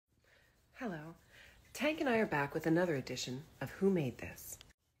Hello. Tank and I are back with another edition of Who Made This?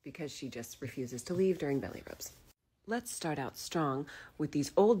 Because she just refuses to leave during belly rubs. Let's start out strong with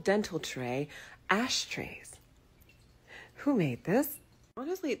these old dental tray ashtrays. Who made this?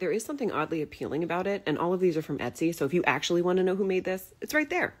 Honestly, there is something oddly appealing about it, and all of these are from Etsy, so if you actually want to know who made this, it's right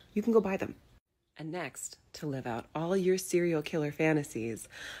there. You can go buy them. And next, to live out all your serial killer fantasies,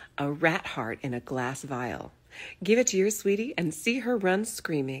 a rat heart in a glass vial. Give it to your sweetie and see her run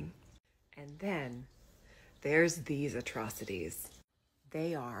screaming. And then there's these atrocities.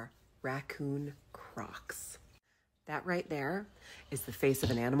 They are raccoon crocs. That right there is the face of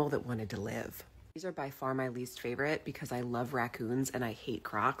an animal that wanted to live. These are by far my least favorite because I love raccoons and I hate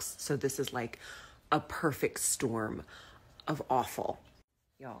crocs. So this is like a perfect storm of awful.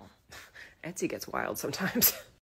 Y'all, Etsy gets wild sometimes.